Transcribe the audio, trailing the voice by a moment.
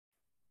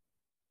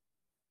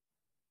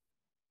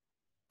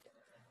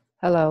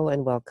Hello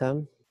and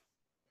welcome.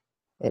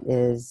 It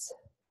is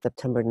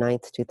September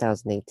 9th,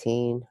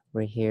 2018.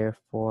 We're here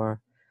for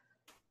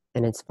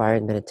an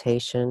inspired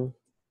meditation.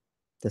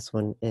 This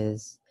one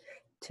is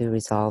to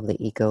resolve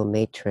the ego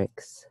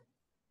matrix.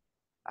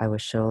 I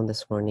was shown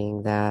this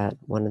morning that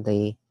one of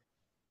the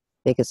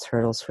biggest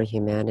hurdles for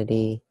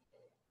humanity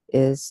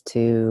is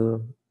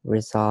to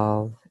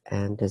resolve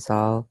and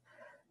dissolve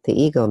the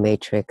ego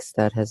matrix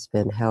that has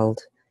been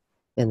held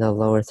in the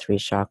lower three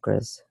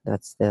chakras.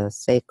 That's the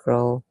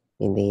sacral,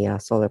 in the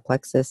solar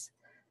plexus,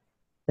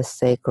 the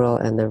sacral,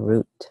 and the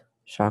root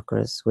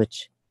chakras,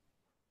 which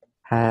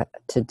had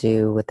to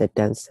do with the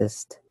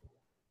densest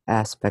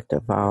aspect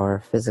of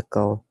our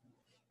physical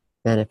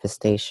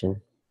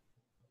manifestation.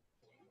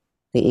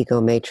 The ego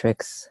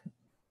matrix,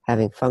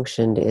 having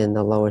functioned in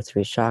the lower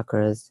three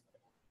chakras,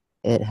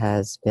 it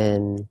has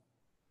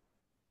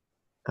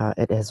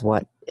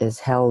what is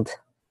held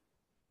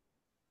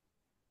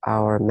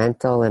our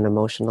mental and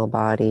emotional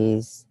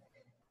bodies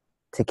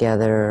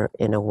together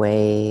in a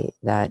way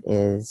that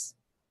is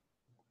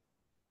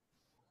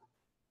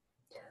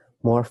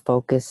more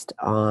focused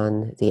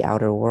on the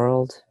outer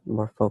world,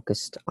 more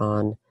focused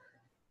on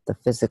the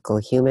physical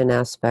human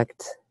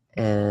aspect,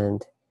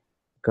 and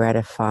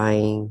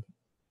gratifying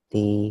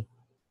the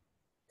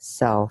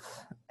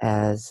self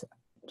as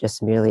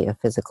just merely a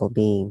physical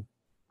being.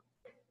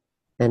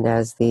 And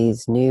as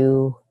these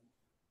new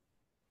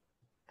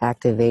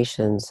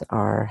activations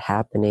are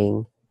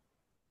happening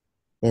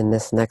in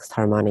this next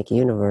harmonic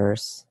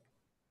universe,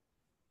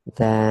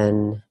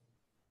 then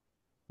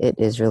it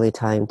is really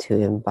time to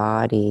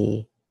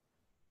embody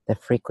the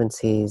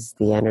frequencies,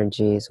 the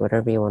energies,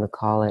 whatever you want to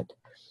call it,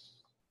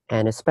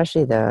 and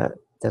especially the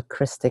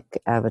Christic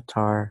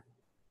avatar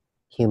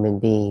human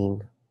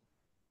being,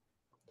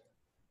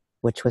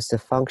 which was to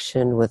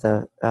function with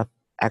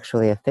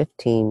actually a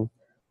 15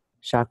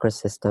 chakra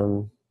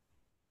system,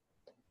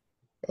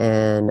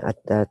 and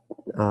that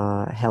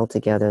held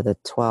together the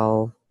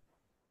 12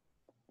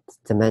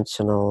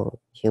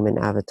 dimensional human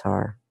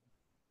avatar.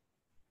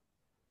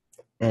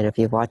 And if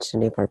you've watched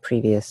any of our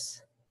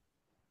previous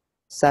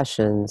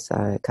sessions,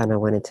 I kind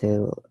of went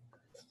into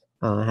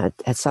had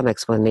some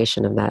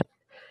explanation of that.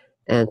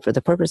 And for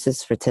the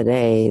purposes for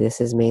today, this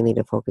is mainly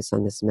to focus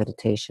on this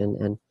meditation,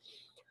 and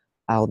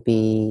I'll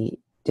be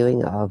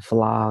doing a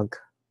vlog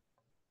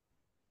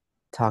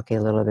talking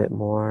a little bit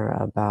more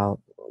about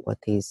what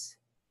these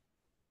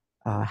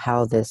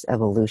how this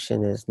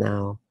evolution is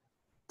now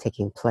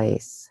taking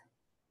place.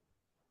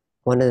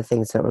 One of the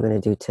things that we're going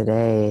to do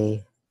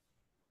today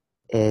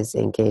is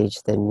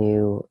engage the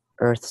new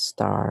Earth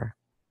Star,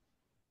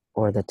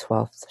 or the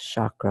 12th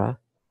chakra.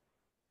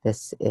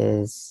 This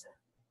is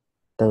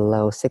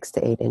below 6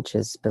 to 8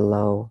 inches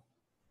below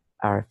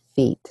our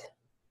feet.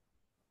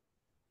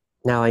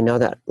 Now, I know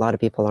that a lot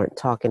of people aren't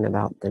talking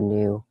about the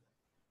new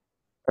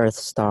Earth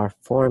Star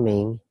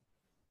forming,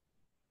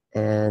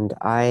 and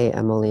I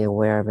am only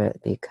aware of it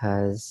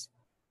because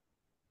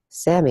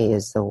Sammy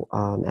is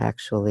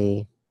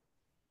actually,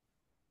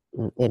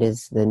 it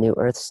is the new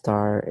Earth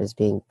Star is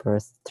being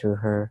birthed through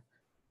her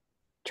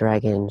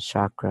dragon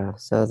chakra.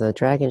 So the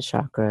dragon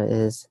chakra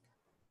is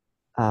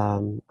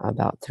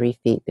about 3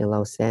 feet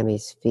below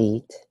Sammy's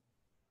feet.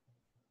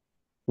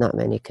 Not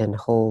many can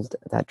hold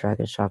that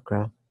dragon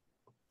chakra.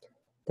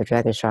 The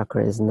dragon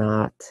chakra is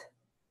not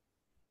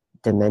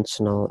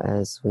dimensional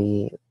as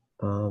we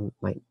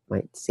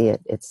might see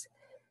it. It's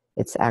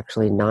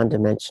actually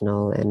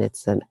non-dimensional, and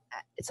it's an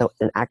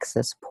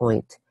access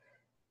point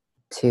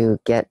to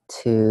get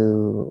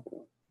to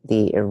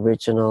the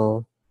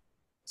original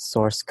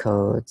source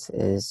codes,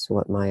 is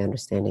what my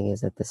understanding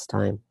is at this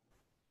time.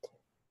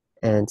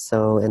 And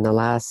so in the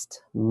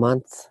last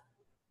month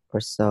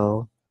or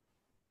so,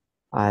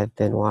 I've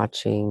been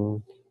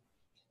watching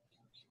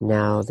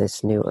now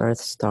this new Earth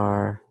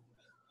Star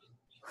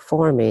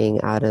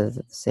forming out of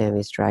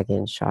Sammy's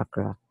dragon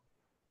chakra.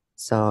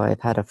 So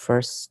I've had a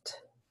first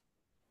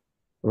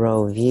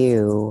row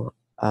view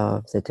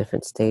of the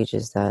different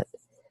stages that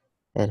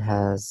it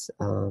has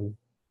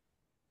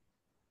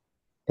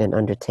been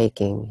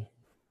undertaking.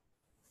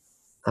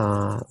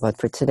 But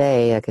for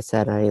today, like I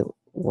said, I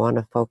want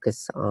to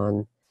focus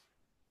on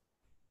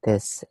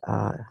this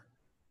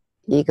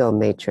ego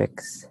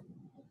matrix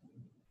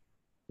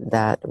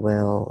that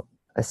will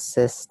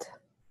assist,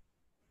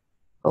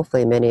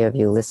 hopefully many of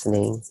you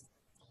listening,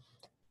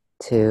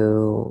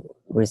 to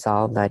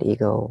resolve that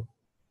ego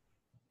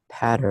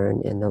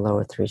pattern in the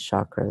lower three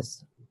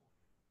chakras.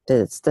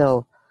 It's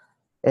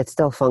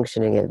still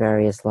functioning at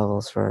various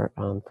levels for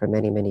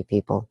many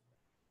people.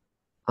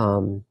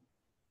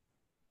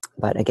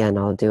 But again,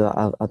 I'll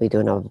be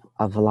doing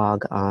a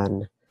vlog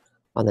on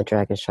the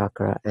dragon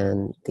chakra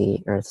and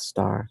the Earth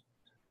Star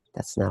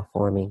that's now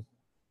forming.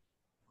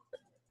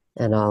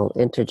 And I'll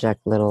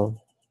interject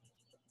little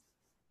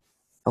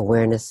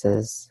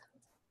awarenesses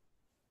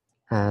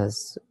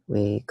as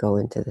we go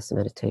into this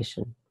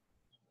meditation.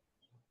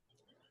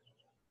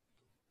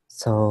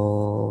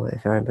 So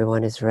if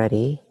everyone is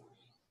ready,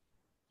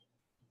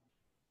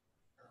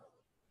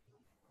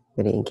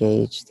 I'm going to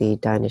engage the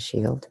Dyna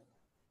Shield.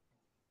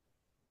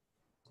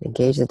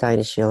 Engage the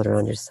Dyna Shield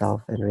around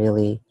yourself and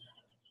really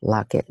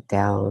lock it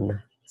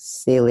down,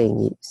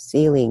 sealing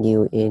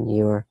you in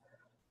your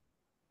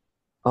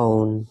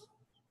own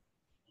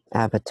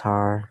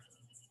avatar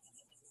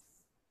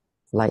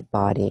light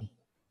body.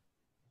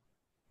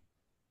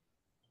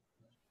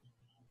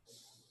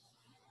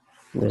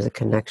 There's a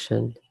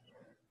connection,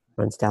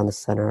 runs down the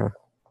center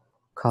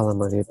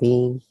column of your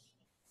being.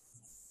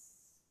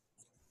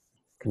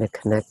 Going to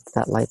connect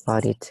that light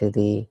body to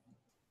the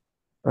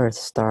Earth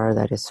star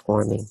that is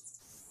forming.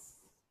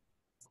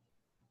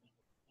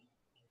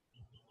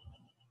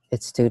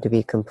 It's due to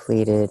be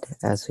completed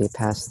as we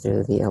pass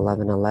through the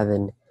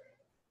 1111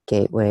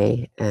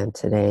 gateway, and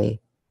today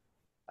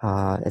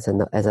is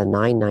a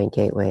 99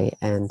 gateway,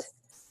 and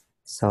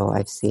so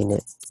I've seen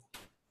it,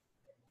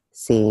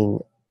 seeing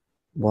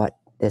what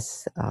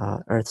this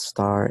Earth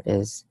star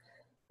is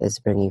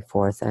bringing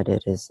forth, and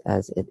it is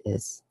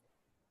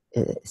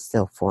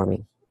still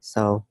forming.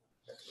 So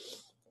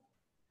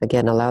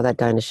again, allow that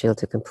Dyna Shield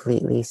to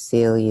completely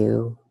seal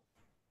you,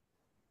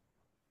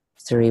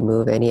 to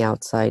remove any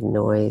outside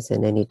noise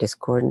and any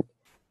discordant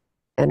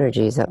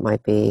energies that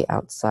might be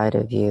outside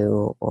of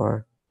you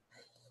or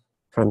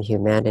from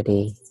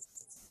humanity,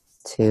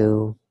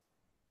 to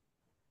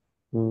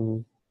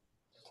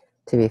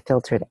be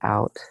filtered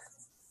out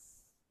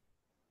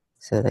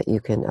so that you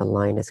can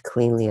align as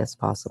cleanly as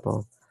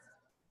possible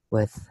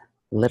with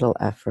little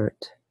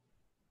effort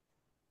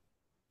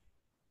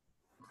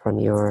from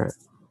your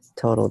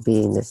total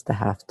beingness to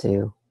have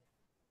to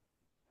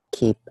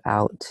keep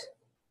out,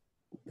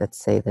 let's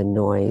say, the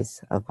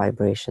noise of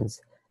vibrations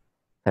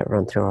that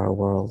run through our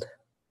world.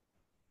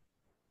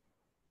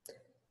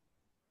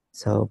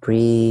 So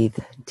breathe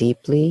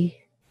deeply.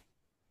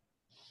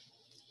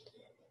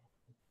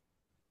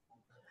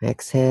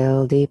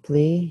 Exhale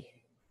deeply.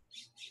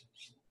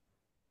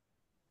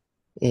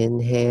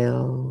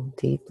 Inhale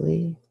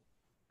deeply.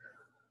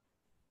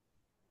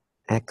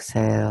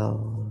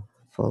 Exhale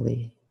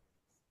fully.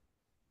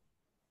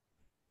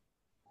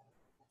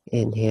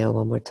 Inhale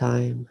one more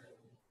time.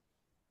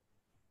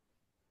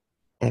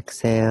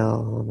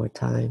 Exhale one more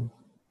time.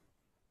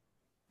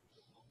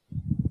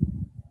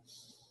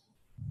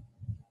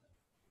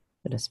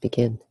 Let us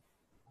begin.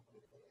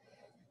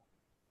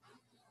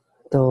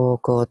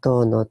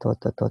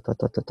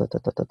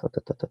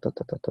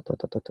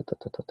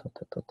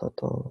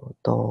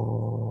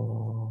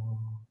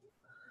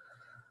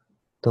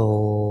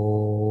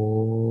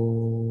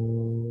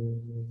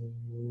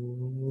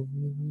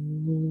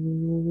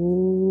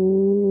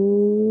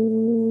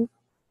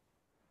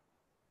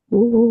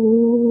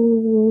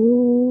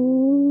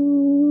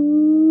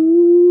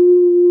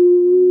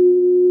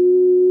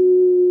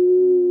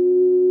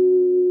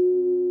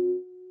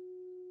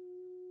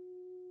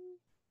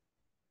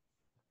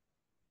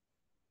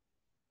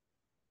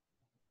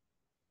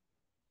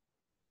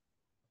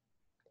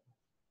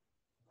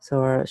 So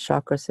our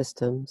chakra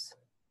systems,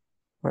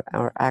 or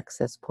our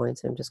access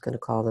points, I'm just going to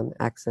call them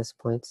access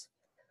points.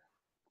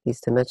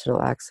 These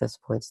dimensional access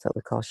points that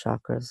we call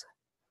chakras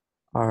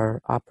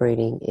are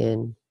operating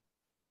in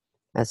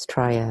as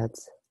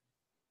triads.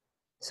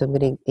 So I'm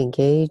going to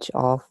engage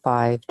all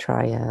 5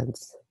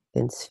 triads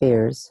in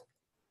spheres,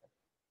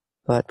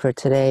 but for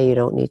today you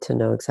don't need to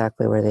know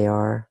exactly where they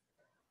are.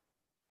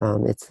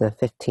 It's the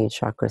 15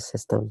 chakra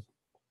system.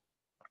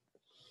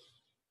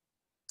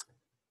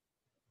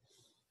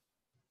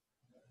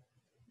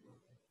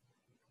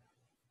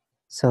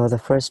 So the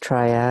first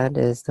triad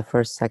is the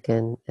first,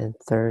 second, and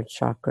third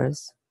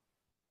chakras.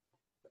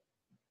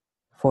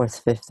 Fourth,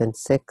 fifth, and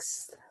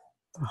sixth,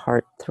 the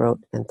heart, throat,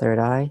 and third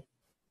eye.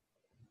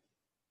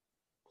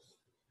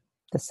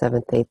 The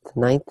seventh, eighth,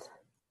 ninth,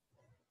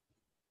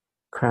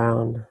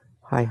 crown,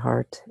 high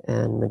heart,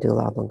 and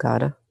medulla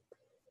oblongata.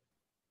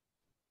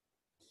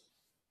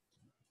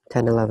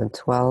 10, 11,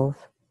 12.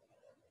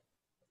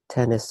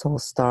 10 is soul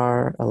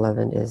star,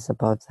 11 is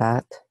above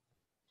that.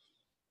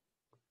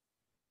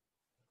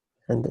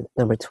 And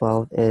number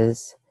 12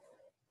 is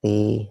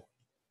the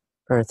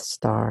earth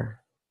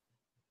star.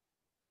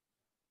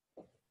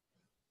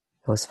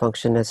 Those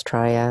function as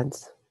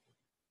triads.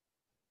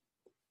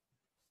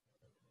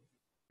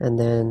 And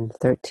then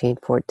 13,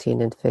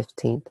 14, and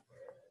 15th.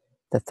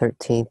 The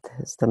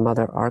 13th is the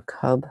mother arc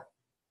hub,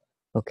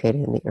 located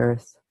in the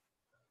earth.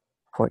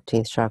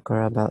 14th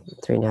chakra, about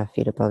 3.5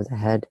 feet above the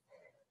head.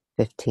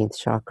 15th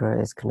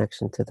chakra is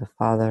connection to the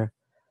father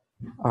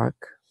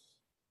arc.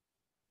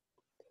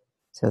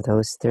 So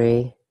those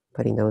 3,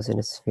 putting those in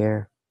a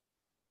sphere.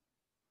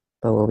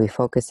 But we'll be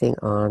focusing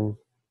on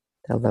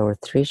the lower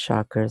 3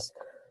 chakras,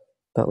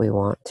 but we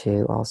want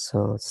to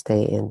also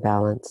stay in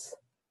balance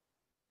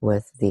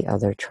with the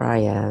other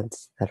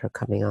triads that are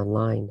coming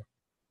online.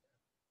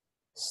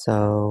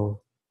 So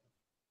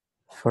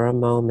for a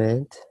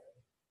moment,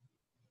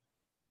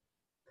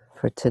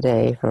 for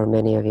today, for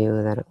many of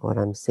you, that what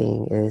I'm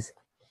seeing is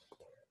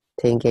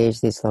to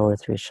engage these lower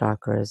 3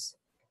 chakras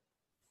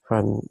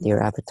from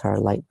your avatar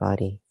light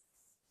body.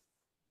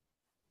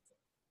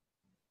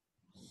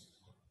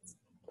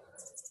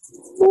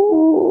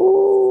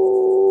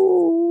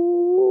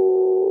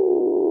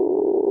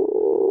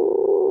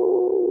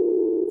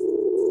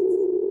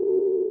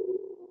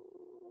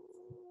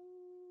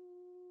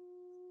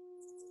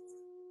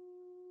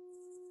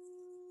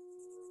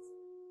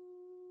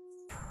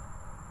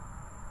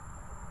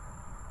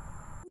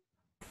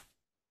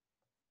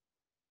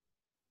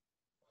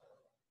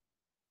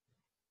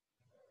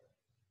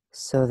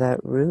 So that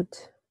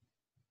root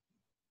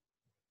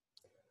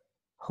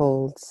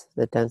holds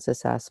the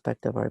densest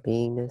aspect of our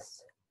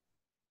beingness,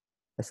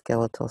 the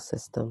skeletal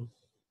system.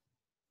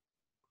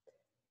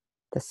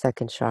 The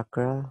second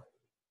chakra,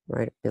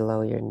 right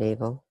below your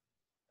navel,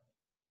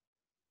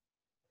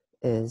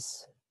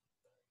 is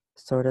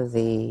sort of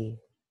the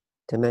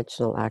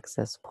dimensional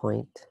access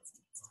point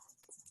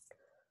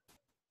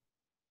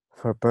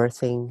for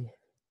birthing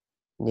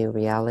new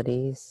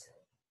realities,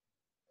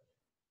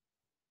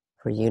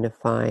 for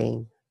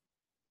unifying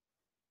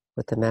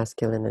with the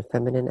masculine and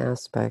feminine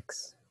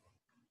aspects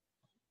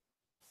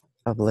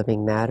of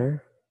living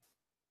matter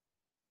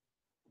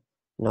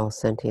and all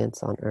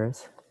sentience on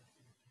earth.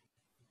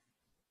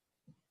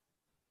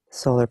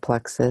 Solar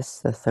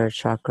plexus, the third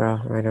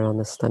chakra, right around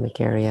the stomach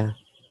area,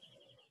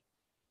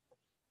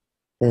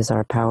 is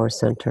our power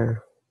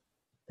center,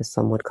 as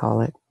some would call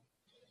it,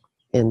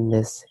 in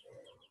this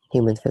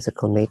human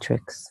physical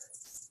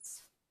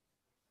matrix.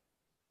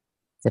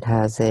 It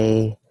has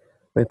a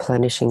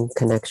replenishing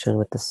connection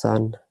with the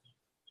sun,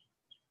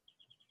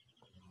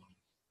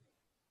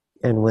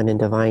 and when in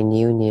divine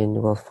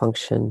union will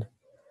function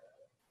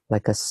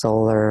like a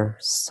solar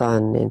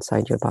sun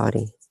inside your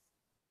body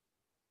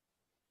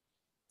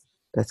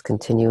that's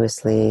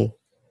continuously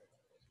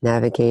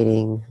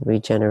navigating,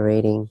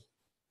 regenerating,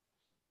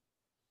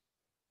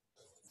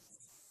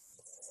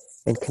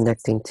 and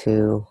connecting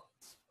to,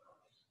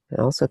 and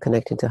also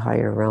connecting to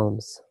higher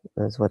realms,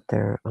 is what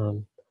they're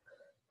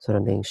sort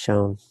of being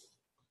shown.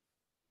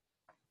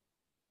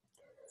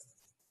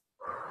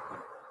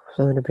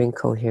 So I'm going to bring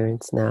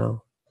coherence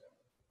now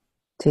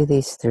to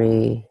these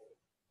three,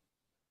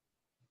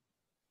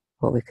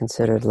 what we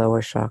considered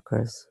lower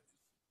chakras,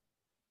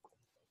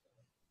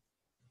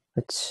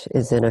 which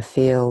is in a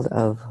field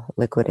of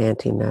liquid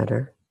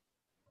antimatter.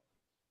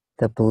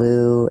 The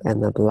blue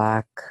and the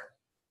black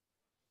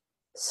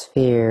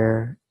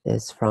sphere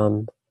is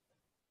from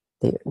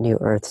the new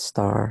Earth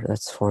star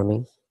that's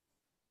forming.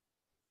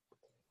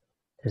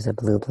 There's a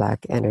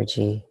blue-black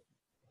energy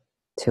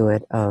to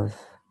it of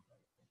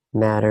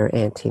matter,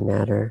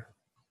 antimatter,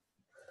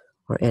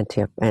 or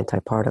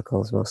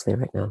antiparticles mostly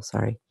right now,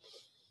 sorry.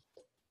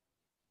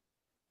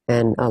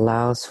 And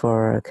allows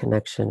for a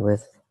connection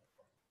with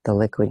the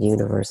liquid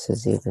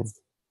universes even.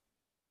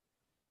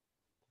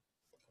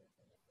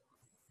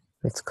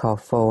 It's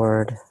called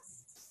forward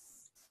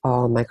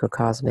all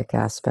microcosmic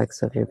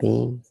aspects of your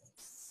being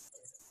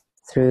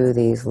through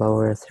these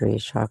lower three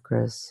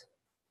chakras.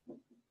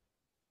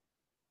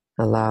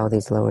 Allow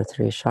these lower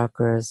three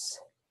chakras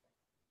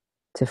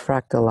to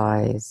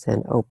fractalize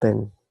and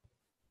open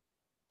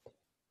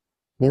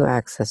new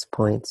access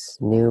points,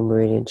 new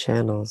meridian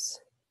channels.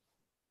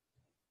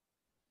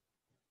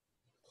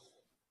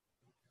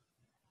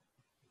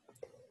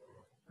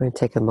 We're going to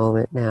take a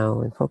moment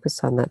now and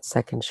focus on that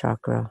second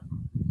chakra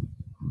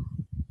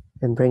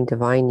and bring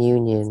divine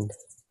union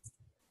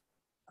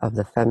of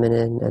the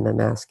feminine and the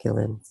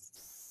masculine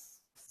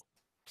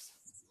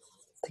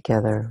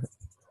together,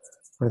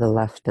 or the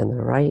left and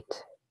the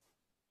right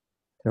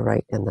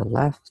and the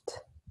left.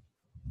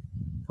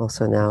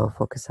 Also now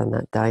focus on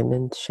that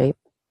diamond shape,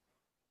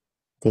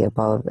 the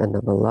above and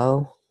the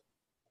below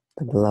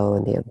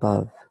and the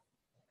above,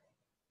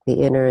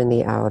 the inner and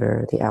the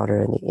outer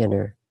and the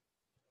inner.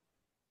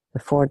 The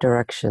four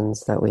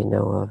directions that we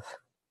know of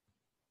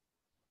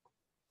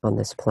on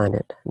this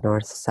planet: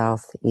 north,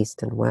 south,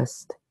 east, and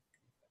west,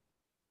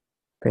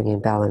 bringing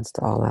balance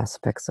to all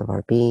aspects of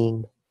our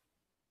being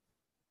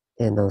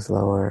in those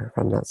lower,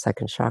 from that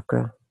second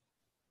chakra.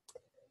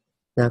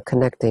 Now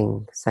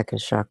connecting second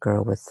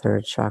chakra with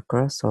third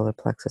chakra, solar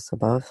plexus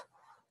above,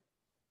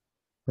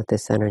 with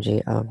this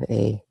energy of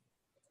a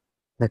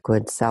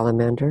liquid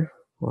salamander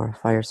or a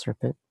fire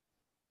serpent,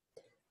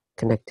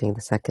 connecting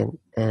the second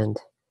and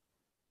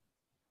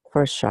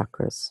first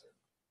chakras,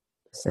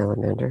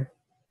 salamander.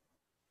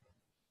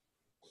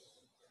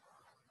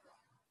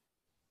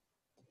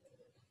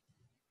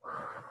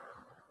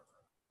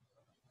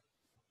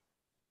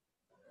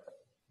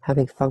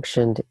 Having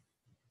functioned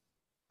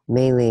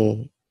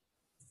mainly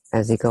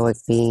as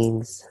egoic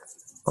beings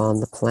on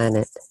the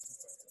planet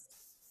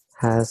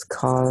has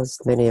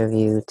caused many of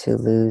you to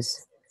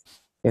lose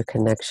your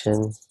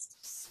connection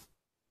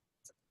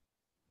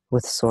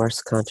with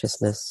source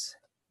consciousness,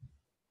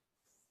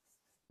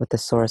 with the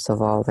source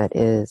of all that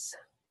is.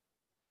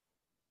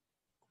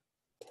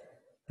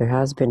 There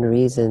has been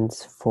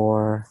reasons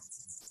for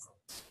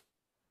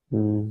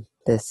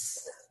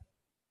this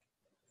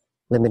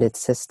limited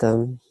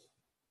system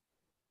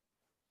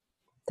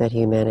that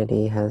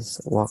humanity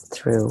has walked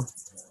through.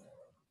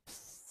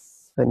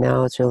 But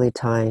now it's really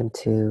time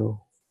to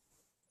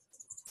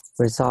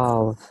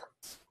resolve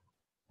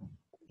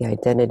the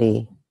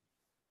identity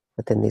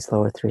within these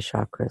lower three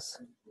chakras.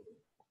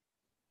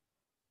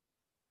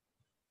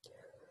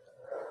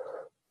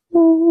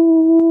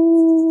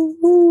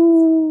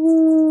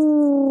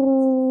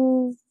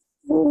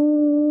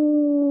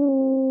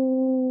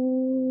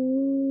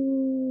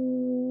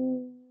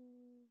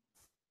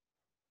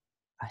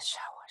 A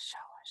shower,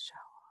 shower,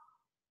 shower.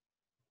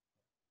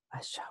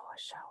 A shower,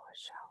 shower,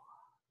 shower.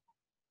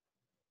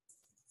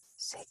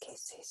 Seki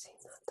sisi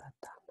nata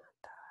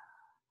nata.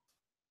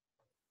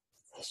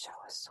 A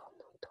shower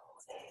sono to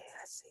e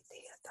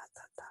asiti ta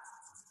ta ta.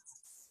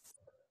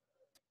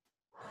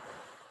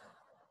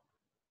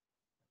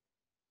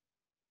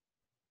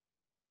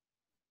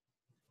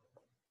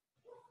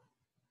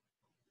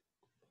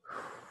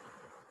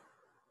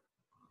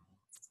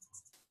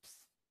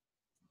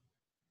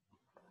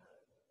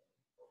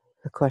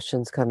 The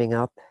question's coming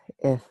up: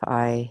 if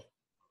I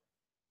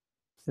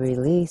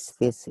release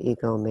this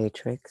ego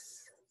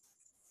matrix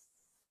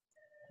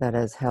that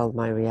has held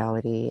my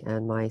reality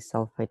and my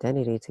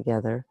self-identity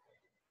together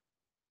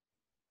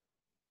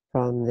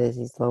from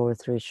these lower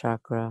three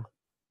chakra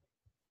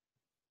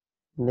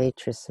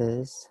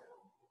matrices,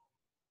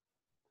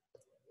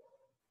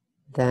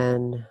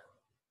 then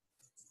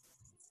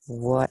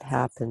what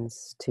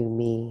happens to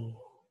me?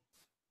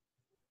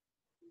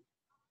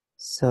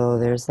 So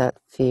there's that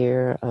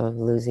fear of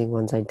losing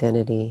one's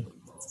identity.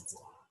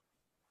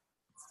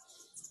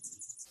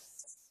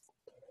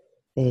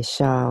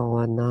 Esha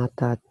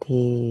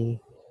wanatati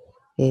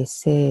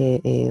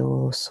ese e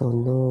o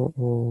sono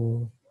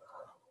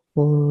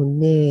o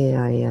ne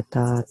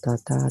ayata ta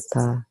ta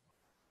ta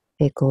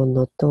eko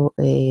no to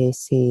e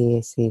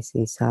si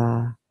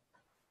sa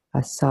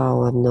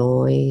asawa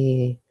no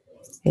e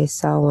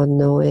esawa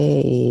no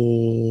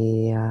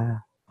e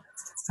a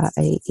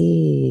e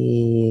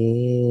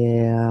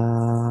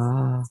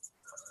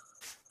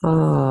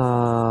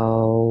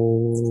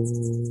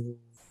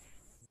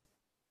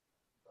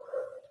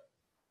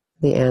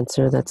The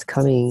answer that's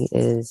coming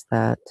is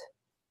that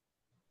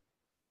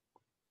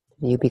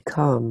you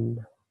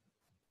become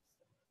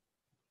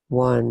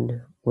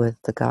one with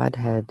the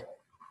Godhead.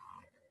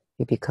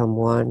 You become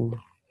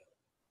one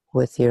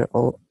with your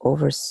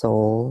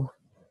oversoul,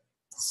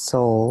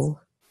 soul,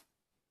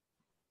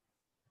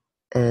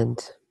 and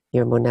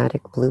your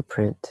monadic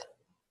blueprint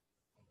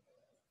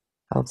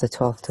of the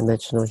 12th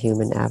dimensional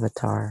human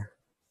avatar.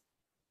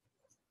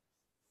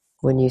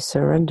 When you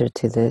surrender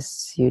to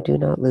this, you do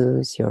not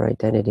lose your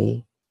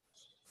identity,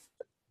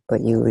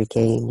 but you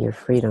regain your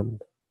freedom.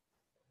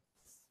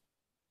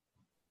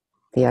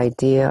 The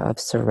idea of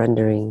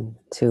surrendering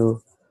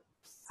to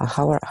a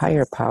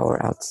higher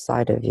power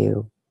outside of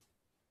you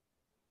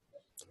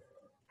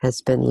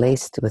has been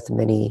laced with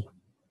many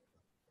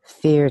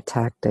fear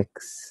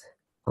tactics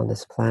on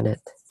this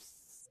planet.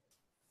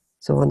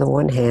 So on the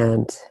one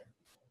hand,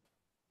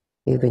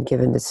 you've been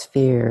given this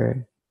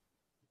fear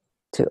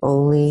to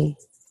only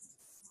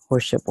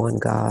worship one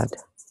God,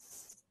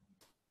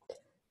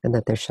 and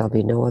that there shall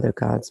be no other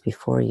gods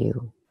before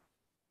you.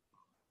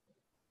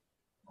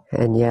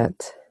 And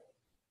yet,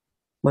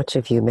 much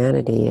of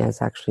humanity has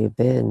actually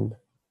been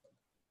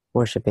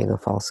worshiping a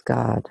false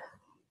god,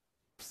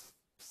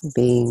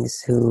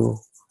 beings who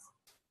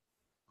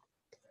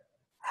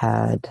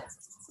had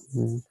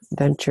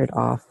ventured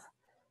off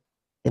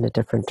in a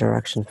different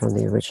direction from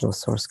the original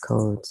source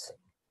codes.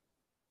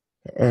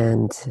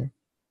 And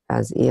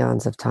as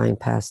eons of time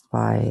passed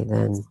by,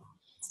 then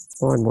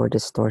more and more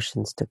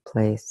distortions took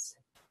place.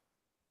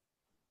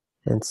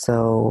 And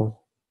so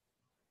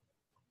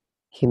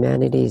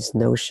humanity's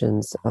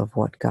notions of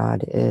what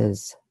God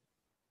is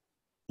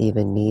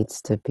even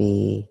needs to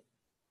be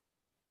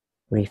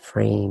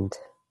reframed.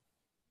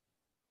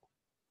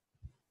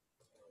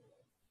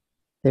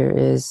 There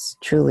is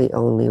truly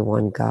only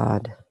one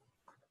God,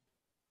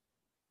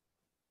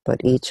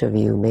 but each of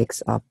you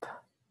makes up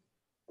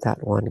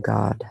that one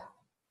God.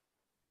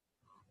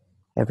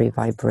 Every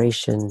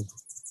vibration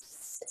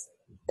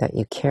that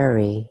you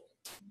carry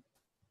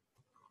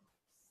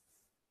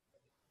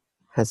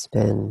has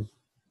been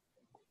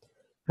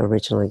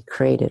originally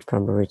created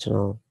from the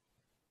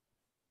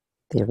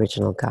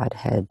original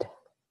Godhead,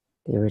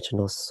 the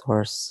original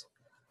source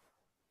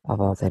of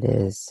all that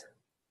is.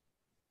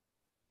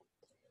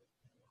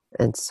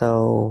 And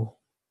so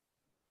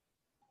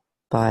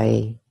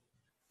by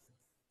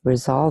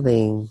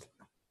resolving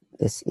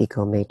this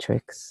ego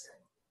matrix,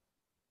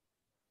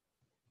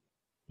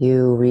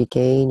 you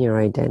regain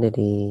your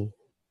identity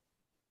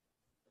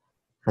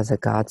as a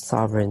God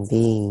sovereign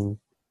being,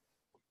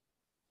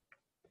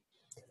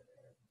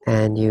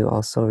 and you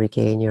also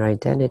regain your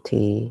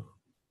identity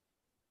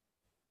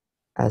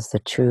as the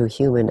true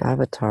human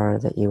avatar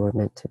that you were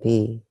meant to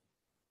be.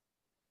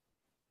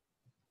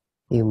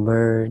 You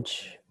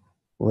merge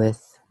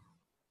with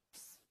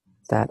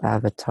that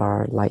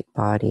avatar light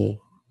body,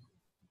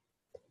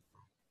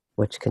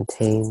 which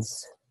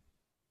contains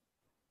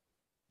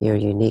your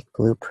unique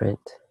blueprint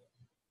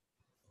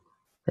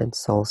and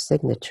soul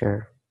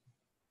signature.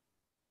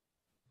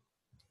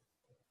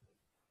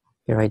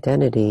 Your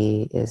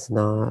identity is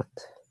not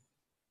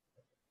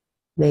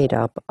made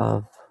up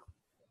of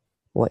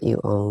what you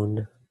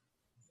own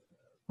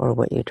or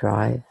what you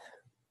drive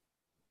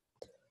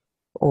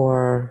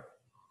or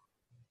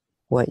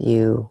what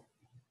you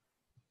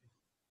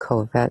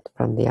covet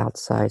from the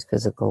outside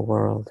physical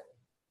world.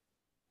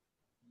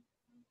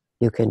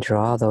 You can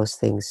draw those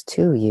things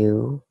to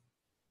you,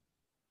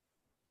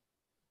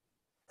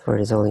 for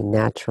it is only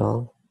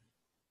natural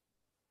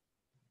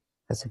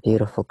as a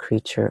beautiful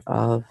creature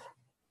of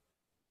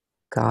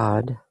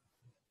God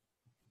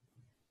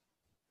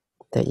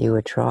that you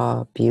would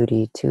draw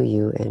beauty to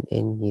you and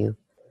in you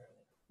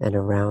and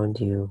around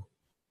you.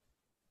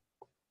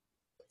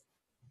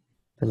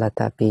 But let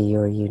that be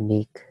your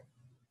unique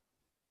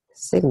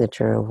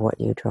signature of what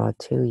you draw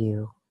to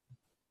you.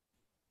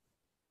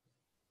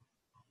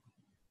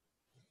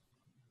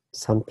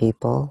 Some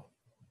people,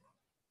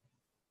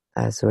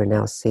 as we're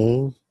now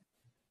seeing,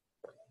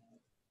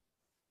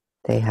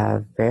 they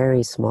have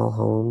very small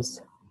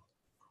homes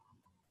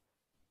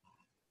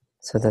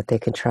so that they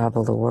can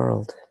travel the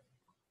world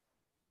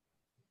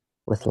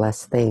with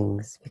less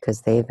things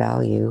because they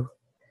value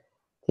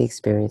the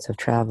experience of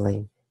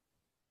traveling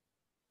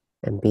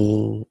and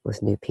being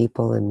with new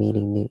people and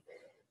meeting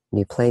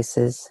new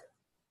places.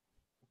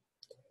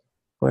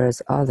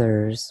 Whereas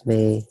others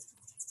may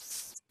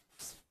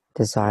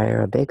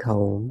desire a big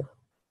home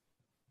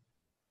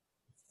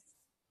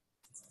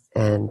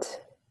and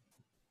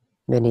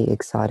many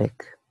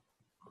exotic,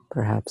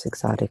 perhaps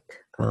exotic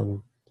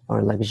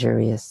or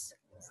luxurious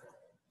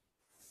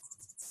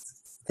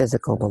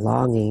physical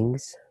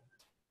belongings,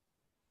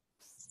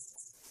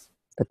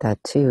 but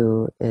that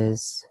too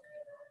is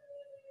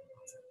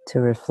to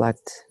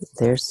reflect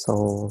their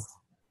soul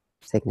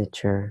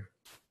signature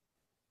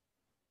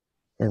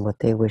and what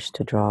they wish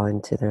to draw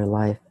into their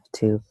life,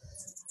 to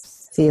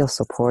feel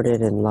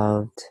supported and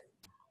loved,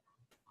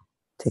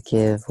 to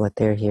give what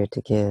they're here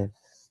to give.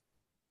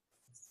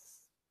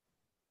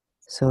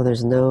 So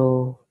there's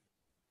no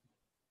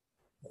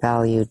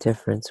value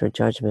difference or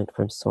judgment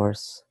from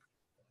Source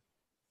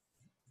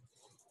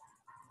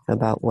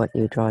about what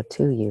you draw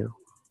to you.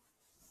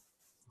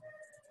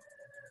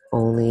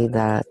 Only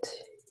that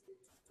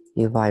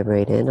you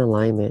vibrate in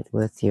alignment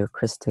with your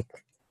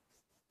Christic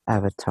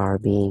avatar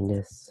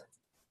beingness.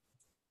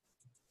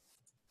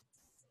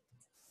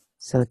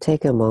 So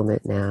take a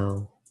moment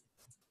now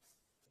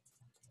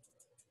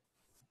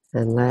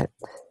and let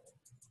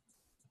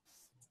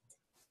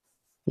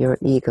your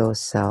ego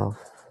self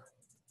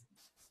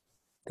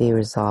be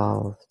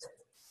resolved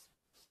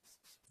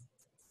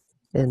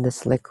in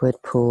this liquid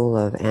pool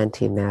of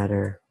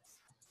antimatter.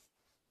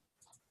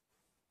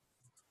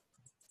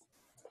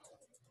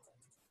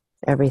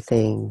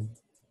 Everything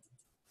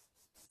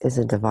is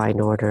in divine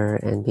order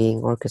and being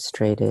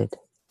orchestrated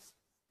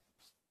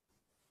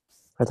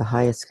for the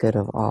highest good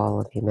of all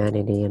of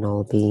humanity and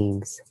all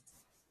beings.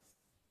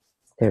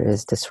 There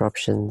is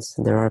disruptions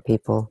and there are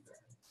people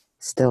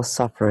still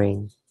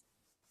suffering.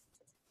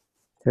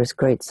 There's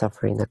great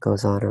suffering that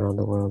goes on around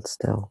the world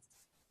still.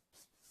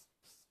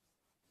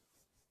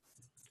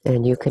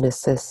 And you can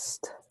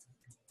assist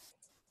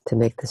to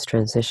make this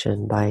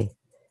transition by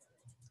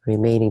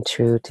remaining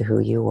true to who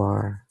you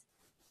are,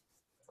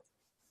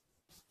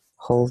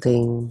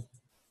 holding,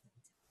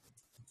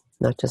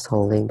 not just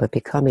holding, but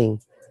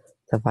becoming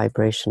the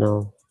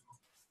vibrational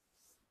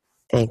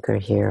anchor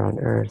here on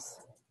earth,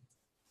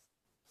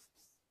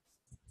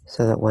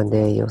 so that one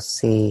day you'll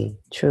see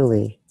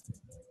truly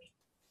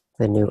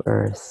the new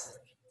earth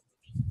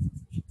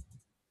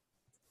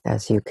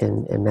as you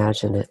can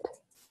imagine it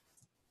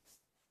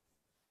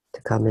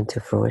to come into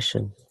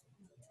fruition.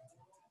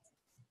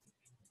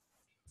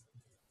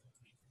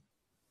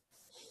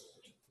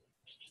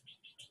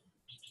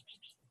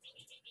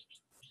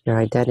 Your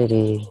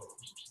identity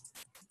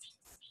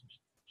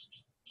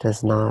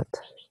does not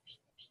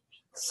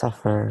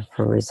suffer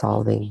from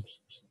resolving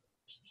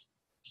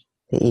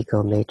the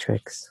ego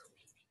matrix.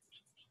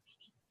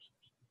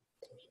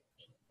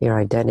 Your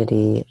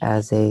identity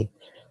as a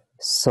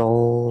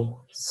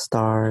soul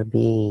star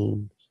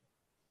being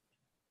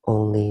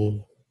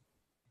only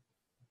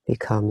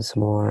becomes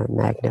more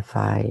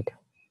magnified,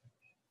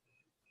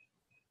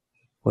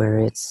 where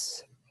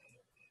it's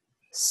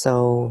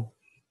such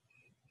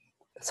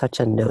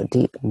a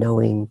deep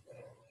knowing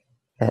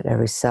that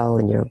every cell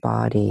in your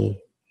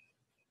body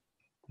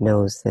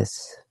knows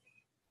this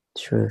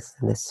truth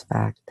and this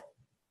fact.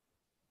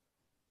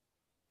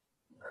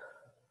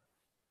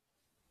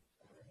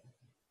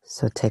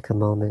 So take a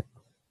moment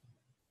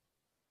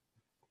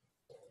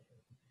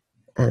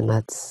and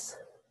let's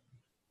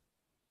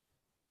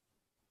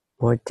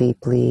more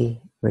deeply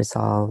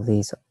resolve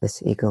this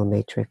ego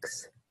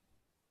matrix,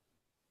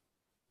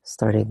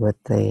 starting with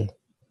the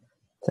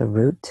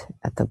root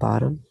at the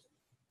bottom,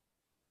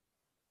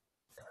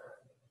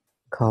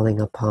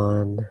 calling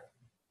upon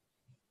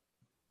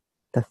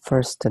the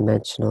first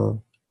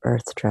dimensional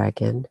earth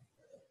dragon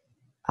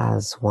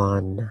as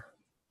one.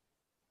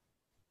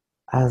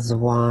 As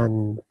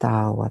one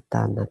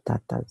tawatana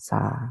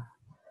tataza.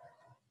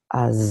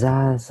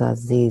 Azaza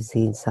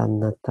zizi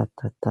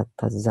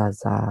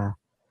zanatatatatazaza.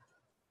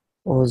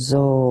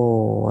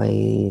 Ozo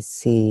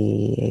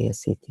si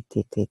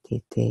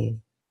te.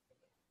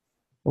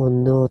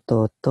 Ono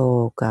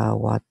to ga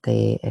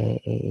wate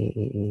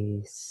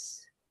is.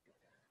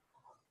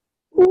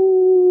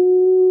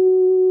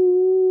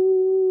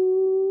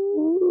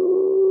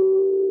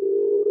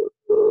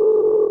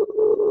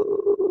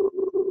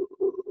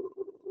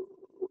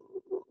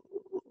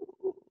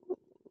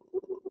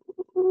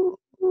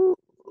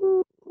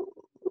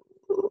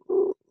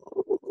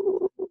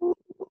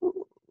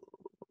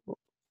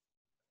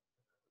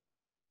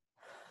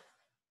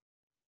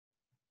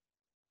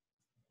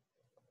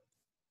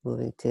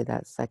 Moving to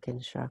that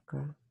second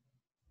chakra,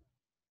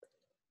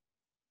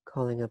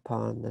 calling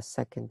upon the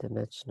second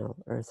dimensional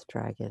earth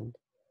dragon,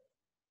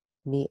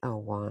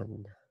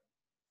 Niawan.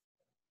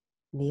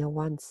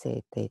 Niawan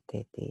se te.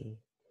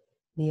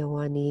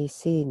 Niawani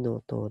si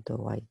no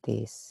todo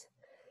aides.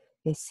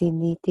 E si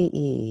ni te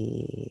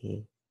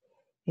i.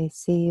 E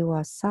si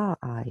wa sa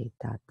ai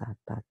ta.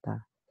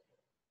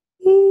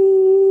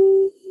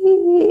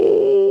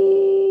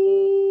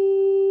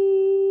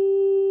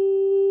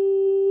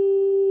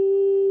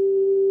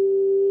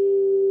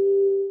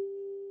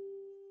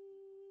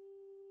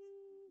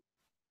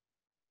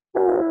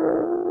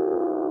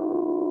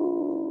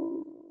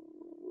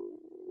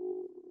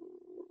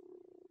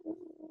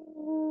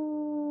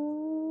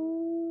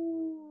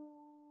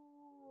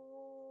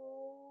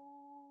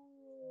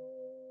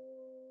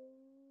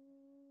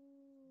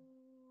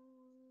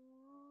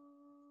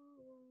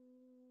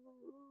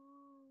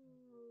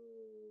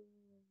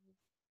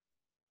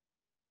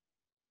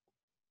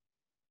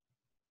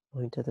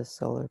 Going to the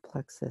solar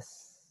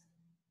plexus.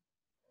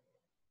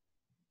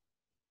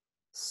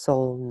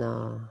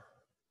 Solna,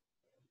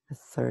 the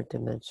third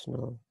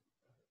dimensional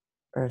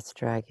earth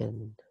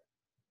dragon.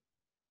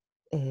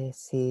 E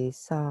si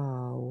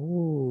sa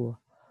u.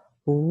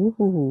 Ooh.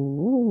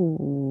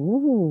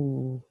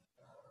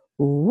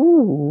 Ooh.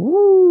 Ooh.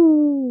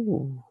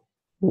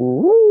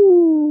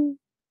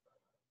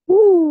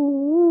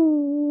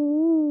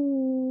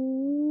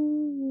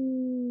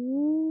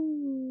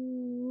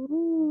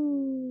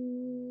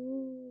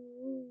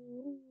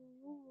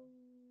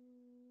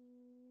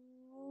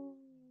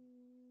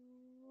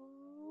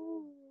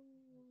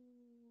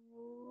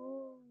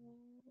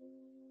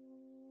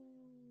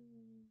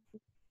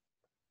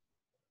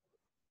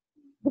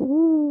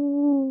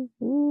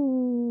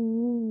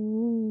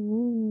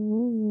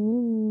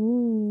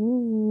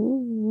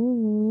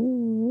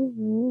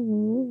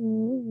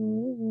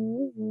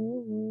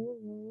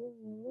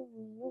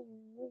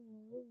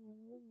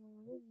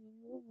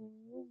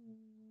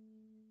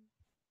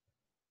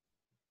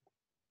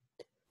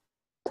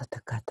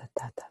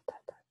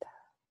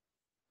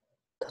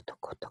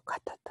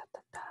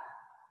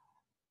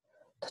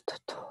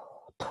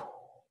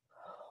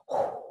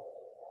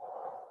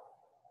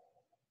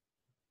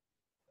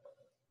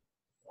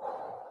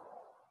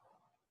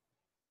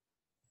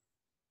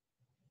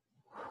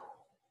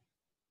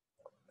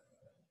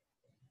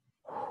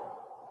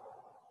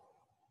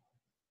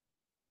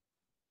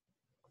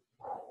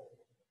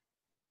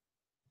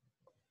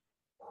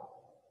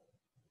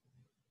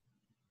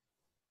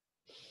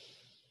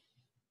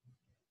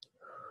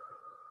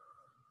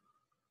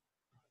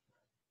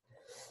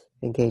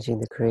 Engaging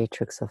the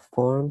creatrix of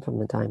form from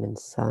the diamond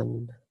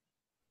sun,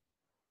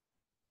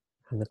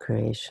 from the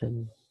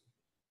creation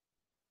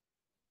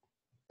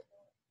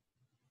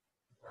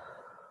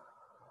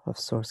of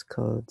source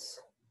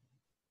codes.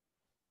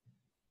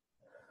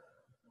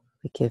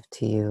 We give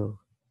to you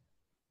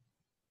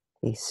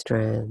these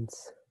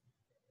strands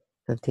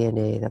of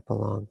DNA that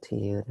belong to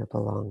you, that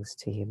belongs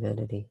to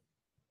humanity.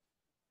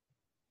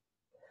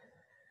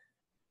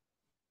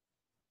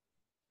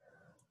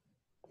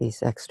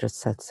 These extra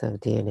sets of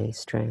DNA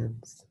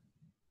strands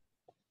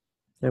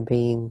are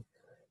being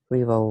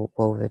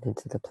woven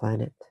into the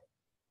planet.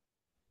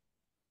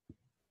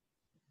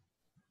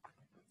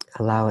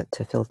 Allow it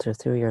to filter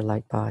through your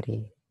light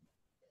body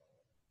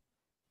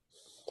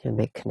and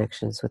make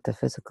connections with the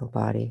physical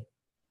body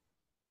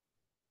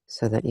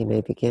so that you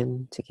may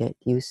begin to get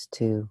used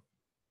to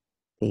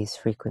these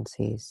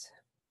frequencies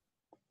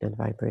and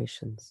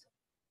vibrations.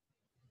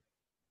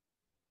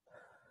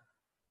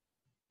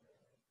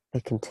 They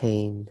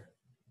contain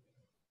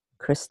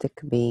Christic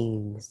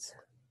beings,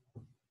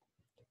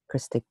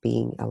 Christic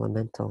being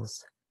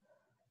elementals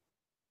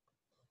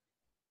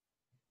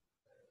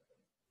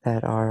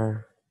that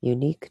are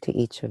unique to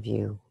each of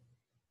you,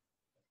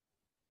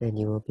 and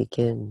you will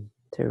begin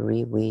to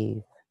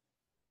reweave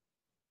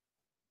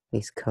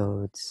these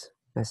codes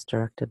as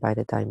directed by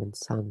the diamond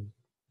sun.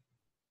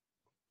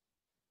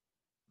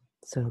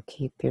 So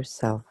keep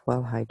yourself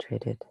well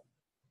hydrated,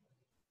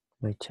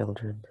 my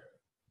children,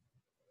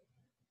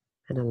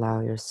 and allow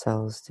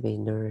yourselves to be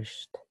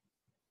nourished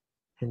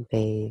and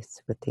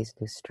bathed with these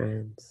new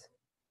strands.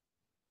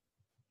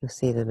 You'll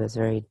see them as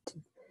very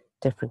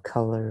different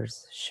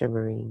colors,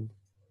 shimmering.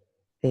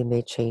 They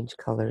may change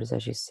colors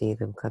as you see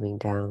them coming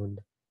down.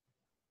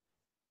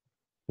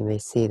 You may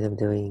see them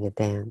doing a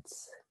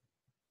dance.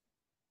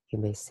 You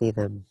may see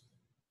them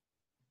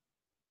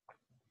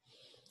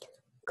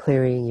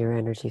clearing your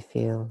energy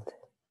field,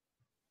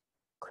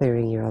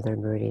 clearing your other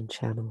meridian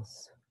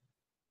channels.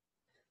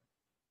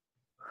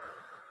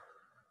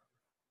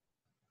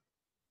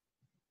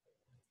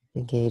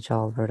 Engage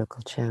all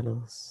vertical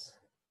channels.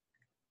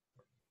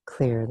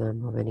 Clear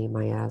them of any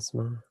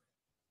miasma.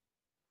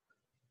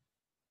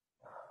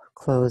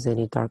 Close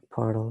any dark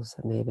portals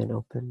that may have been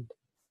opened,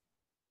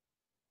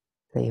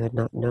 that you had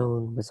not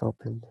known was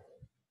opened,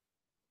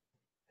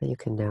 that you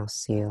can now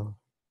seal.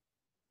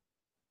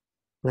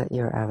 Let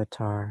your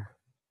avatar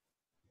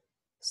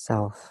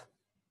self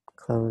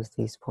close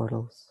these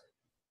portals,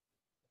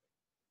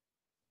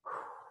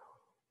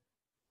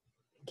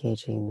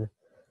 engaging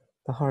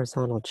the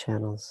horizontal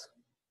channels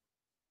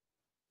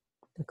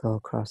that go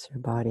across your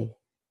body.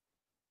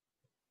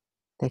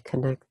 They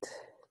connect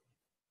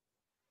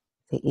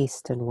the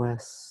east and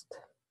west.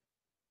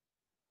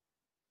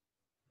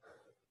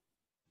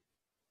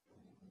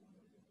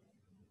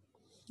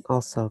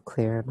 Also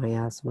clear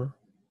miasma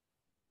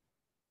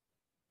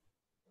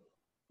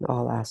in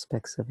all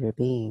aspects of your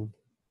being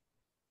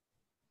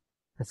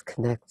that's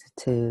connected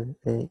to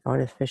the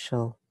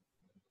artificial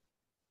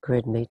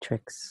grid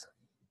matrix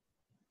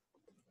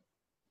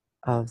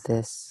of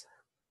this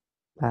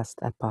last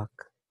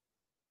epoch.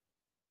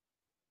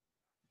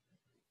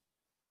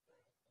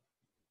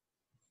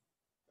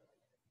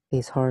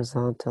 These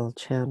horizontal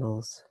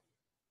channels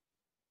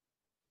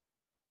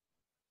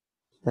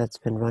that's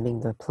been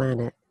running the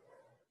planet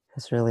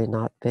has really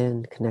not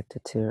been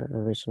connected to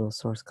original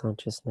source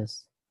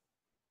consciousness.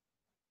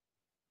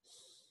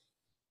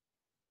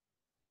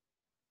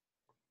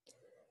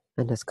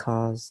 And has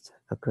caused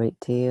a great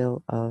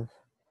deal of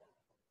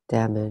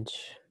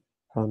damage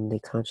from the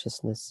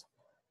consciousness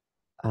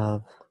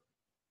of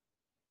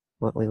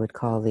what we would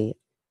call the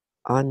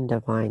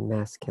undivine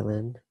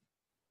masculine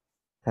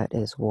that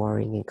is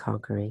warring and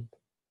conquering.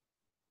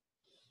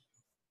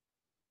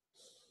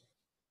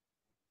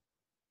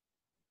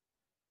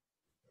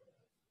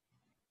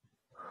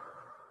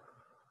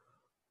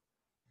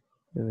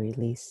 We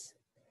release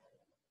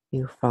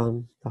you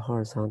from the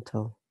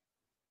horizontal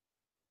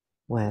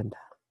web.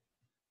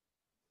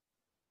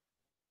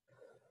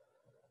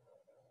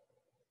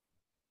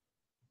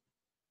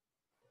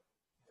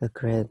 The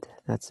grid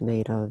that's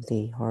made of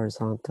the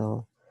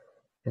horizontal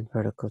and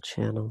vertical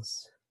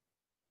channels.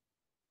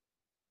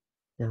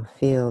 Now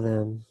feel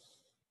them.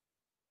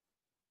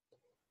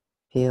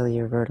 Feel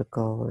your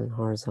vertical and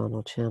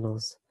horizontal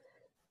channels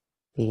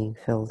being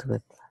filled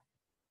with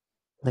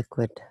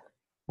liquid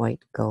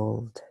white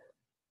gold,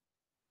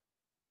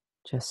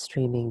 just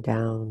streaming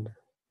down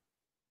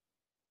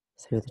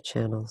through the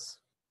channels,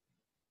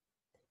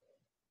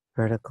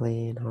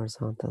 vertically and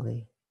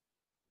horizontally.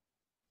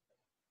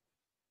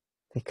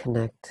 They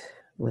connect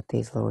with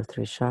these lower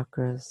three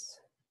chakras,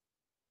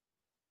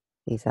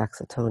 these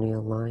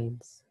axitonial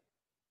lines.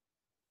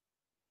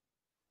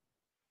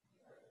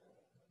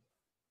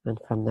 And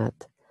from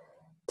that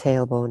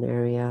tailbone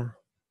area,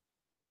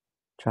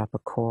 drop a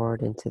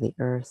cord into the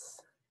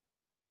earth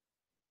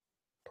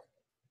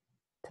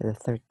to the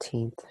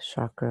 13th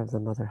chakra of the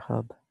mother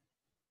hub.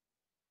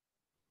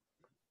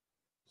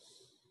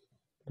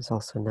 It's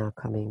also now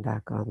coming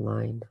back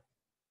online.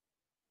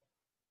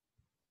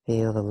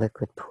 Feel the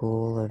liquid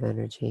pool of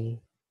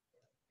energy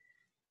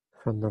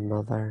from the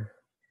mother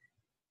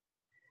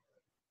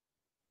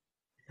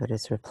that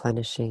is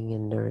replenishing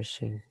and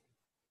nourishing.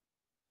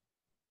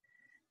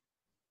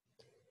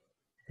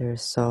 There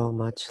is so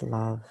much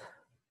love,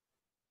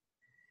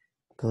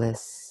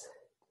 bliss,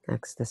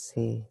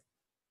 ecstasy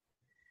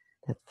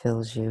that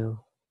fills you.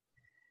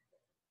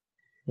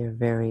 Your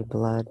very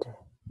blood,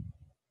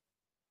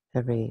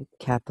 every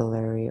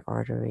capillary,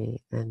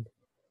 artery, and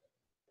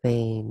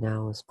vein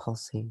now is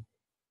pulsing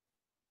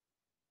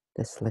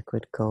this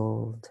liquid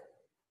gold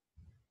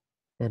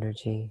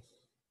energy,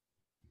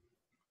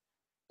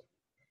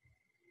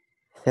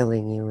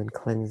 filling you and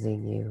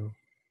cleansing you.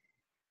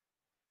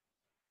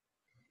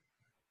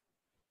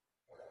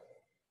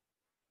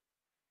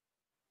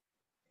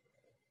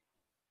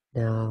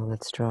 Now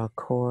let's draw a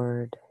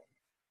cord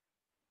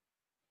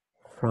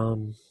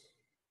from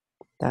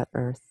that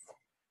earth,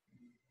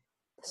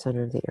 the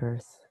center of the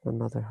earth, the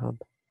mother hub.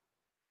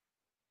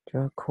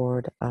 Draw a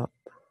cord up,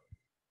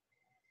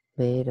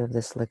 made of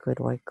this liquid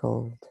white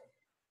gold.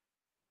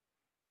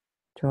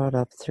 Draw it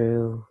up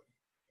through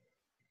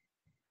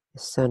the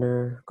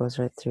center, goes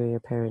right through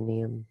your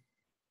perineum,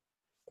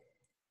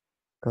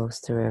 goes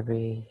through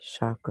every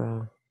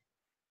chakra,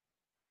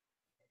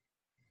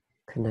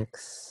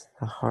 connects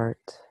the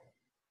heart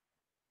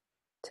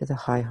to the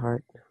high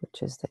heart,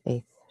 which is the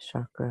 8th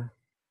chakra.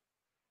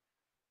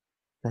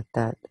 Let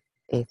that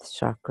 8th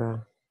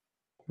chakra,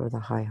 or the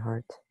high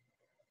heart,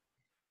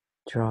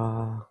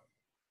 draw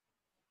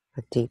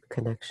a deep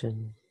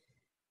connection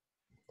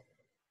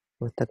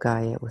with the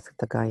Gaia, with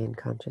the Gaian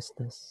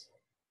consciousness,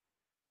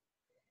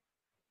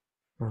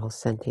 where all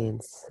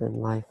sentience and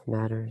life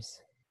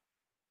matters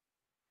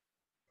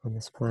on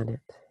this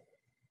planet.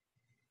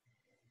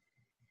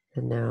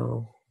 And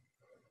now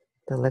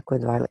the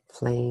liquid violet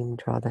flame,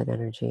 draw that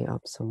energy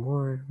up some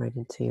more, right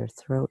into your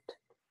throat.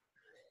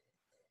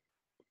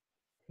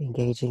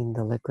 Engaging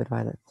the liquid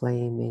violet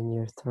flame in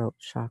your throat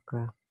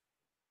chakra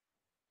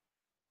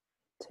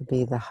to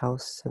be the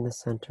house in the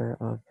center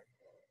of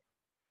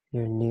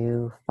your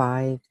new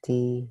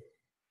 5D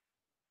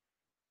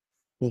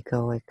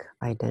egoic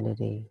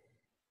identity.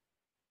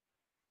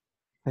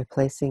 By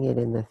placing it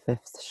in the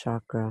fifth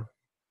chakra,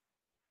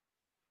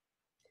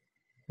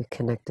 we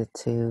connect it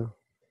to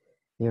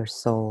your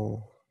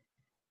soul.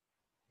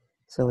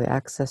 So we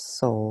access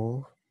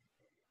soul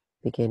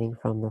beginning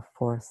from the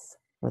fourth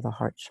or the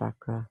heart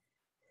chakra,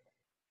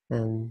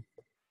 and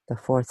the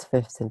fourth,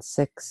 fifth, and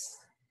sixth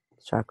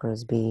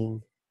chakras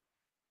being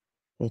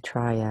a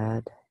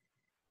triad.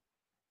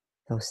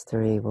 Those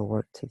three will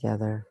work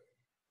together.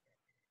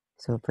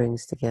 So it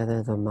brings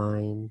together the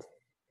mind,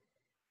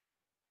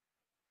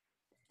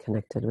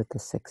 connected with the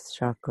sixth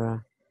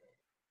chakra.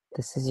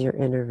 This is your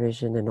inner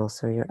vision and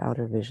also your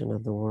outer vision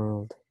of the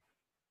world,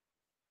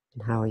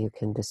 and how you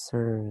can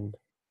discern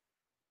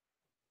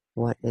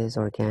what is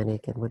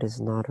organic and what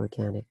is not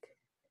organic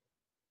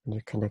when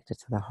you're connected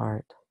to the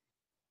heart.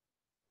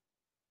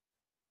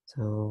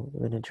 So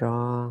we're going to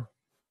draw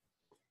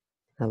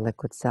the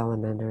liquid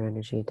salamander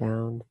energy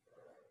down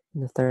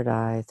in the third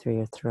eye through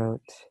your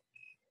throat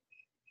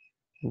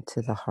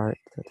into the heart,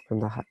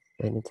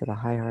 and into the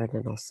high heart,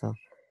 and also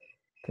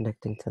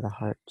connecting to the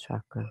heart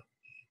chakra.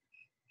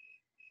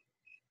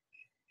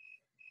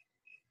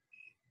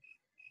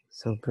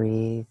 So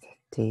breathe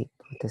deep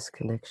with this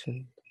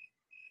connection.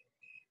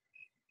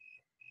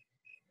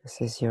 This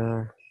is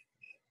your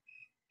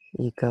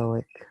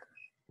egoic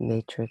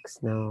matrix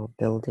now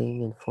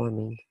building and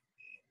forming,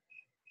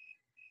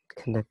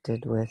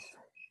 connected with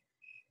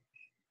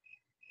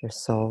your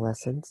soul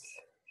essence.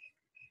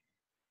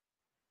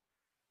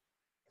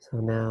 So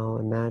now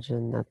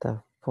imagine that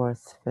the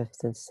fourth,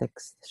 fifth, and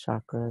sixth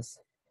chakras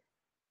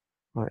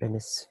are in a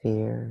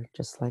sphere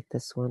just like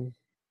this one,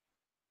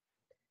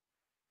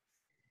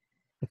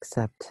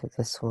 except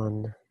this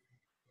one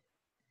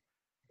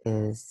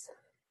is,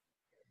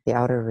 the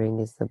outer ring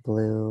is the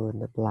blue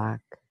and the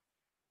black,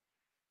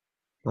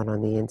 but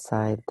on the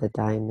inside the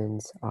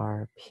diamonds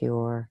are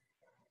pure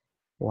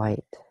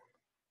white,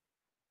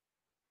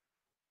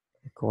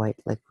 like white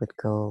liquid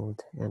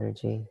gold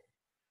energy.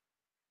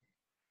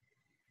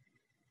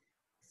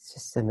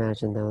 Just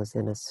imagine those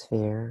in a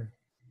sphere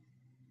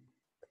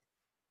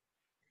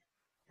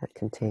that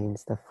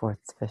contains the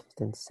fourth, fifth,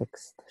 and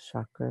sixth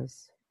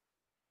chakras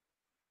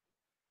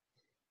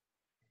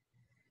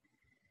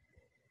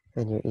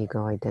and your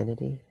ego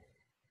identity.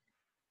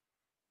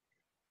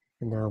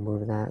 And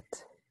now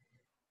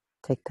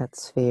take that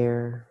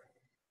sphere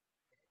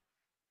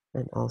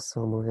and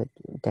also move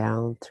it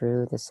down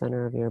through the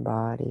center of your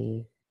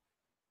body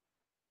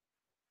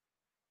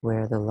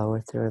where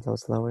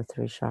those lower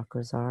three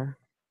chakras are.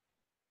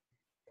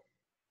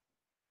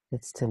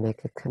 It's to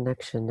make a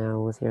connection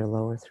now with your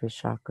lower three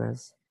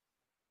chakras,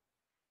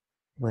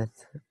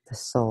 with the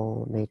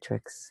soul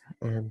matrix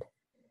and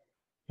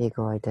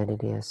ego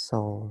identity as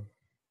soul,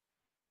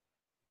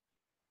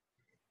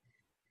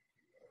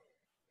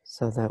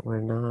 so that we're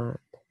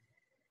not,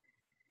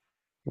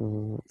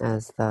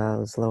 as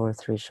those lower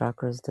three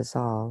chakras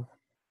dissolve,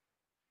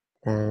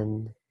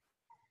 then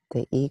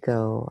the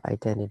ego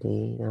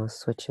identity now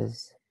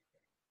switches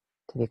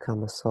to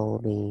become a soul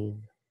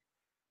being.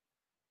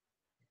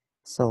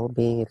 Soul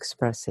being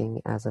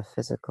expressing as a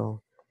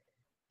physical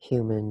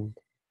human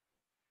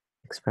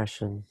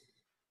expression.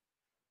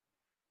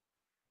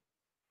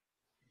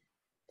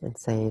 And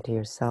say to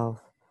yourself,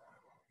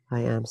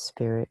 I am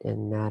spirit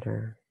in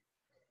matter.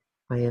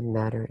 I am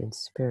matter in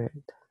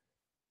spirit.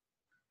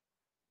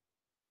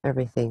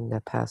 Everything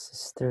that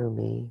passes through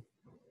me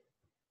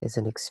is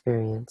an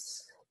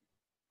experience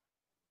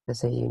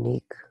as a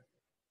unique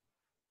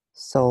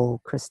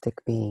soul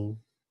Christic being.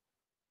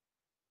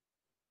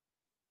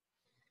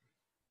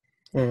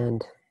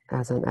 And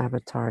as an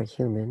avatar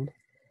human,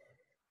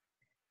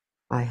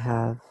 I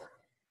have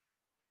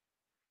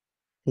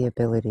the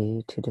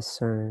ability to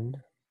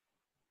discern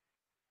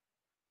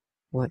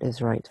what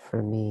is right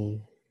for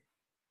me,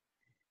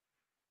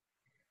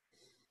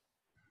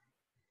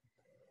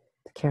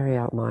 to carry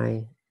out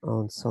my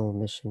own soul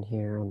mission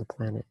here on the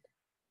planet.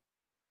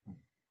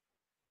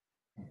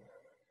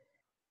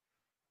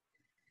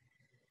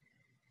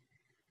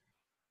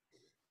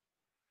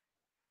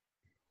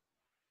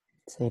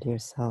 Say to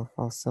yourself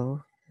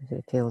also, if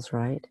it feels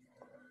right,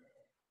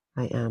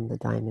 I am the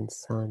diamond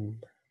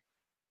sun.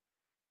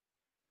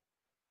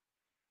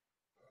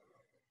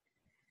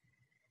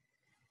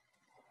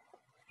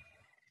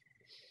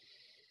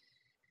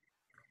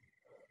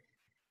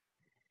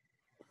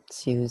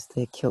 Let's use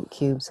the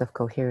cubes of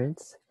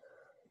coherence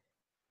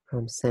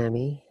from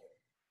Sammy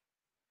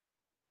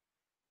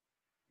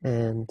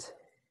and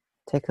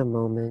take a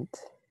moment.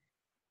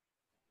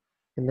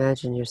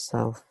 Imagine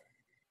yourself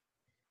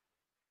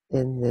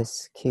in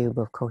this cube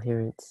of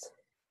coherence,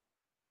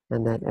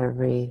 and that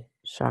every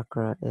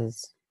chakra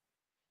is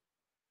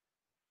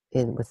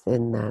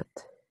within that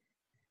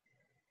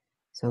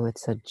So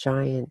it's a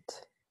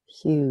giant,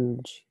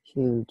 huge,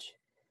 huge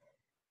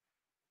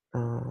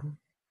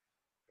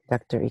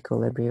vector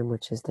equilibrium,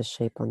 which is the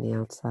shape on the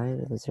outside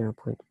of the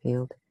 0-point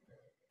field,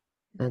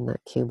 and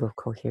that cube of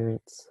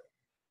coherence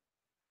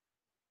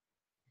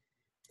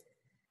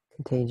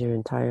contains your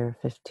entire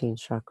 15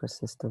 chakra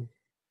system.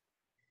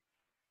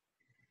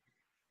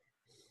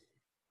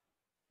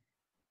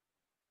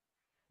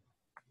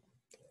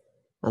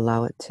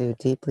 Allow it to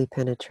deeply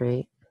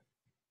penetrate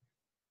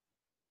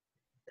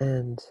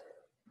and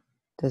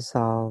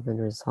dissolve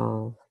and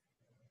resolve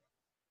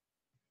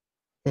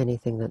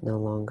anything that no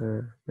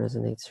longer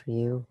resonates for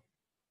you.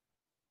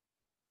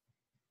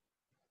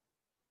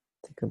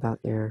 Think about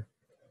your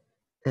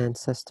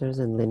ancestors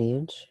and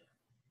lineage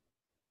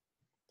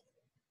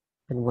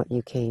and what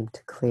you came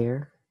to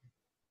clear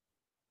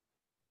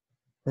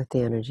with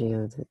the energy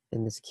of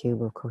in this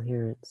cube of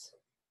coherence.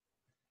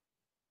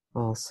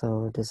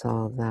 Also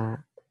dissolve that.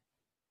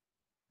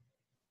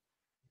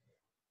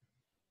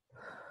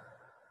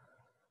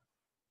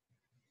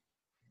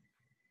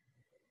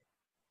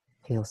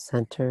 Feel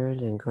centered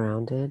and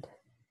grounded.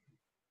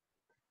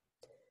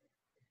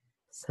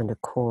 Send a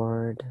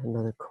cord,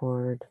 another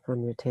cord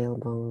from your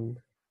tailbone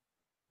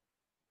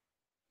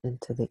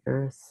into the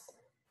earth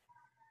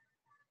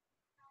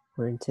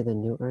or into the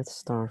new earth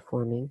star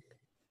forming.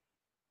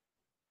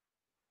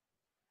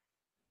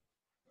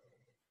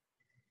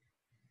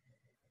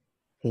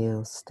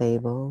 Feel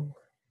stable,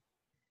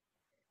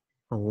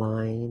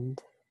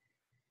 aligned,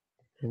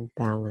 and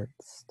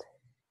balanced.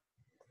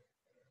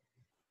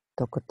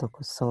 Toko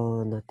toko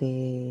so na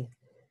te,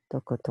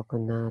 toko toko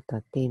na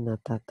ta ti na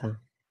tata.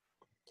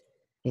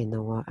 E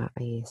na wa a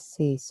e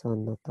si so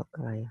no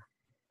tokaya.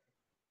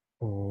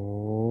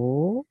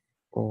 O,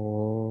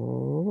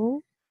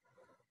 o,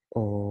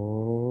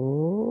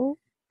 o,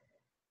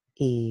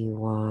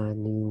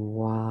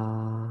 iwanua,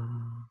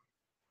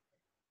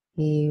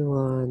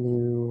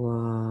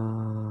 iwanua,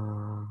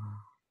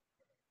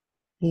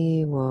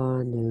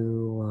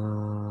 iwanua.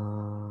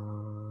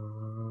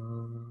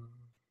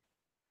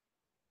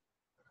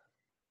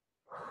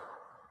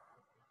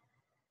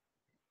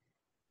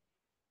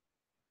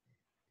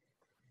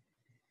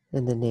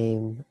 In the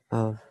name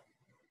of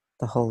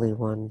the Holy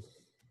One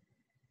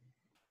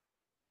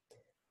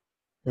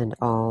and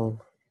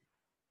all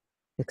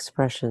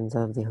expressions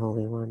of the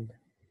Holy One,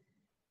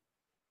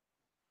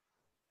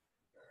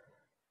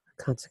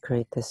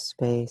 consecrate this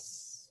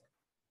space.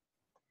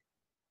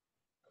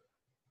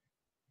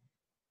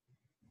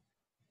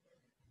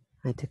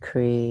 I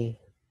decree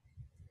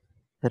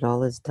that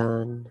all is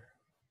done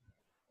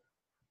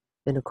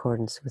in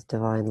accordance with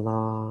divine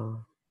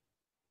law,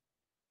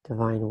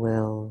 divine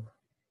will,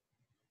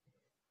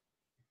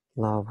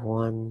 law of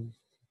one,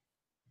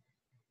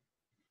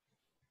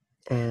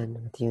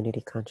 and with unity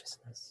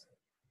consciousness.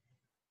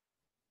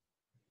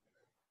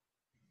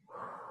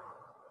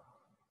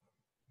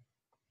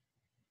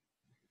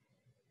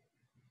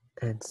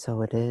 And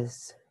so it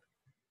is.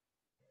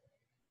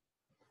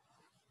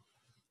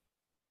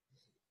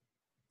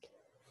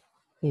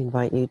 I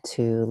invite you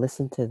to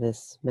listen to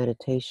this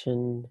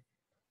meditation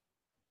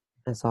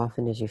as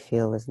often as you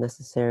feel is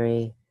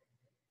necessary.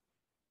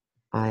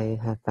 I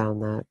have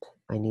found that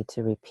I need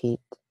to repeat.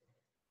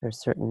 There are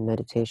certain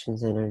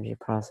meditations and energy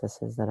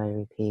processes that I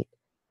repeat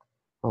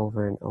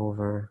over and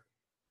over.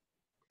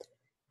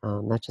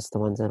 Not just the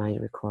ones that I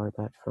record,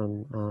 but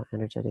from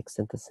energetic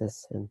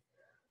synthesis and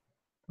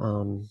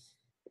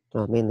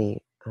well,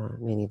 mainly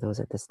those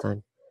at this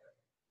time.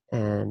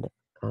 And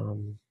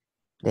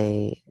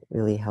they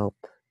really help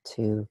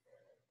to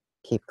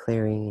keep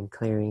clearing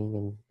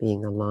and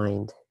being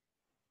aligned.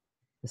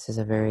 This is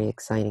a very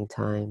exciting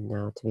time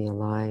now to be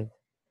alive.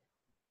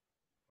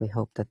 We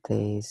hope that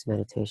these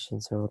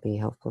meditations will be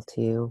helpful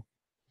to you.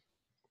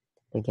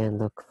 Again,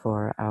 look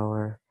for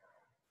our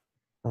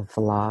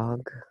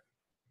vlog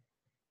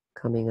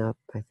coming up,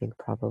 I think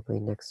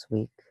probably next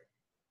week,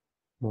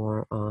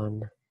 more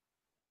on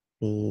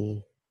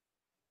the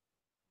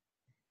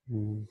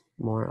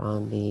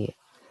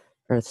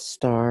Earth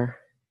Star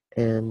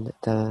and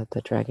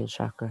the Dragon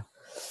Chakra.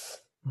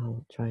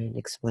 I'll try and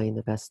explain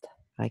the best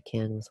I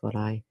can with what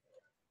I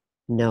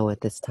know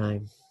at this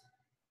time.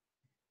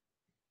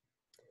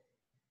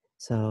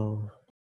 So